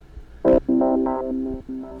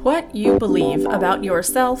What you believe about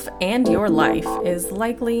yourself and your life is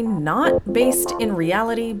likely not based in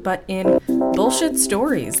reality, but in bullshit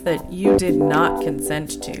stories that you did not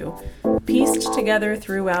consent to, pieced together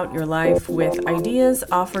throughout your life with ideas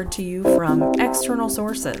offered to you from external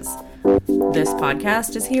sources. This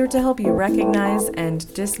podcast is here to help you recognize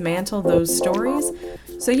and dismantle those stories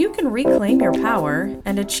so you can reclaim your power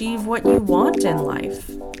and achieve what you want in life.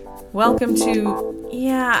 Welcome to,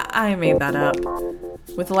 yeah, I made that up,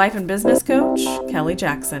 with life and business coach Kelly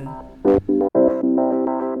Jackson.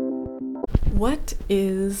 What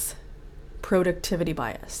is productivity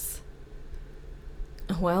bias?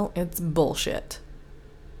 Well, it's bullshit.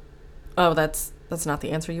 Oh, that's not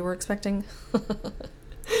the answer you were expecting?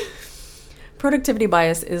 Productivity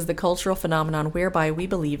bias is the cultural phenomenon whereby we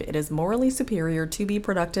believe it is morally superior to be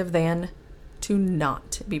productive than to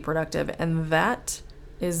not be productive, and that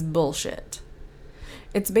is bullshit.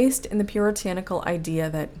 It's based in the puritanical idea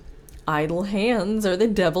that idle hands are the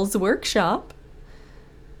devil's workshop.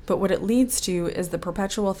 But what it leads to is the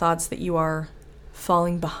perpetual thoughts that you are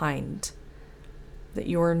falling behind, that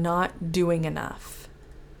you are not doing enough,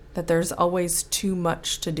 that there's always too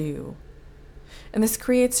much to do. And this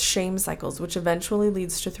creates shame cycles, which eventually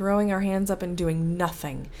leads to throwing our hands up and doing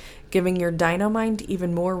nothing, giving your dino mind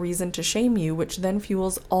even more reason to shame you, which then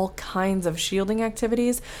fuels all kinds of shielding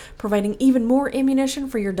activities, providing even more ammunition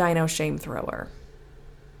for your dino shame thrower.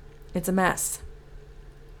 It's a mess.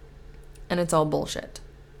 And it's all bullshit.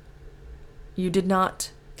 You did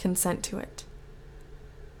not consent to it.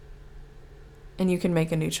 And you can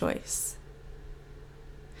make a new choice.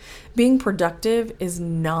 Being productive is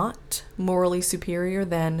not morally superior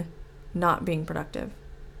than not being productive.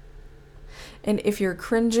 And if you're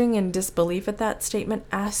cringing in disbelief at that statement,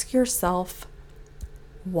 ask yourself,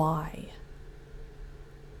 why?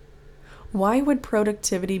 Why would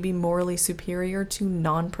productivity be morally superior to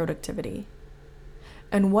non-productivity?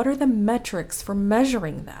 And what are the metrics for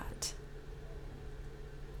measuring that?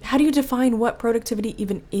 How do you define what productivity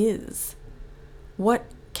even is? What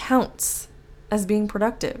counts as being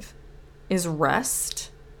productive? Is rest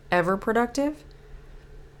ever productive?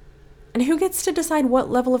 And who gets to decide what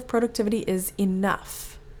level of productivity is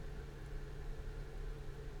enough?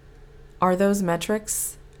 Are those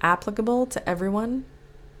metrics applicable to everyone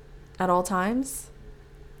at all times?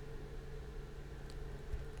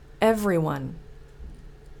 Everyone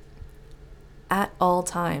at all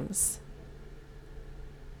times.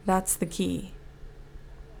 That's the key.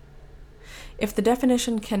 If the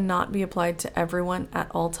definition cannot be applied to everyone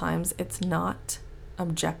at all times, it's not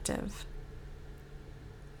objective.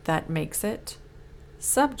 That makes it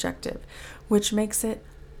subjective, which makes it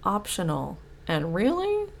optional, and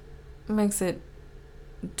really makes it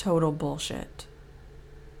total bullshit.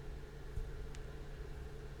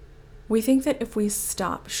 We think that if we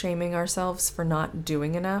stop shaming ourselves for not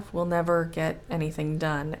doing enough, we'll never get anything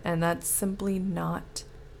done, and that's simply not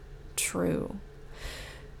true.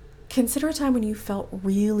 Consider a time when you felt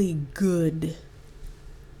really good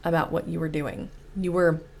about what you were doing. You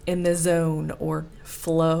were in the zone or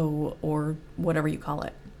flow or whatever you call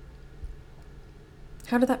it.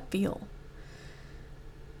 How did that feel?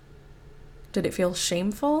 Did it feel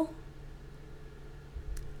shameful?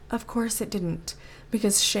 Of course it didn't,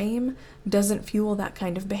 because shame doesn't fuel that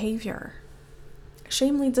kind of behavior.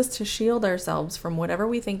 Shame leads us to shield ourselves from whatever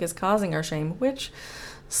we think is causing our shame, which,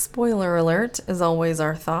 spoiler alert, is always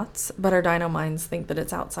our thoughts, but our dino minds think that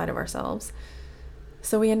it's outside of ourselves.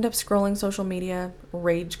 So we end up scrolling social media,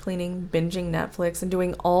 rage cleaning, binging Netflix, and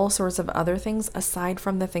doing all sorts of other things aside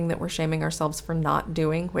from the thing that we're shaming ourselves for not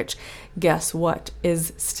doing, which, guess what,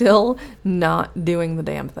 is still not doing the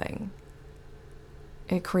damn thing.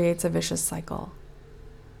 It creates a vicious cycle.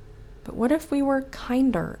 But what if we were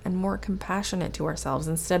kinder and more compassionate to ourselves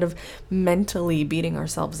instead of mentally beating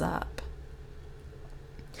ourselves up?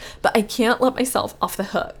 But I can't let myself off the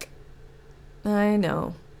hook. I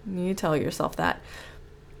know, you tell yourself that.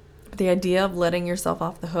 But the idea of letting yourself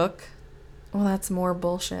off the hook, well, that's more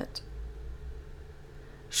bullshit.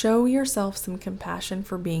 Show yourself some compassion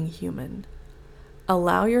for being human.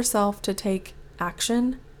 Allow yourself to take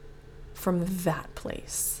action from that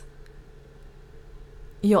place.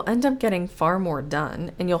 You'll end up getting far more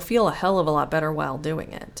done, and you'll feel a hell of a lot better while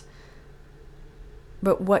doing it.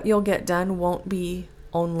 But what you'll get done won't be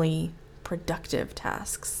only productive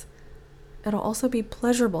tasks. It'll also be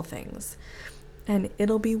pleasurable things. And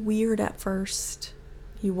it'll be weird at first.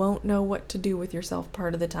 You won't know what to do with yourself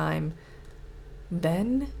part of the time.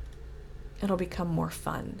 Then it'll become more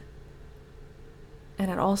fun.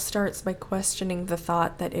 And it all starts by questioning the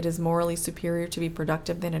thought that it is morally superior to be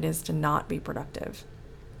productive than it is to not be productive.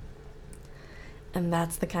 And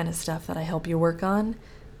that's the kind of stuff that I help you work on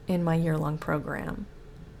in my year-long program.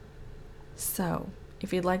 So,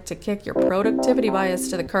 if you'd like to kick your productivity bias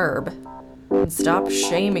to the curb and stop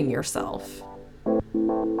shaming yourself,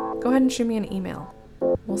 go ahead and shoot me an email.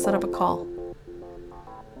 We'll set up a call.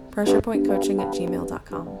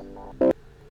 pressurepointcoaching@gmail.com.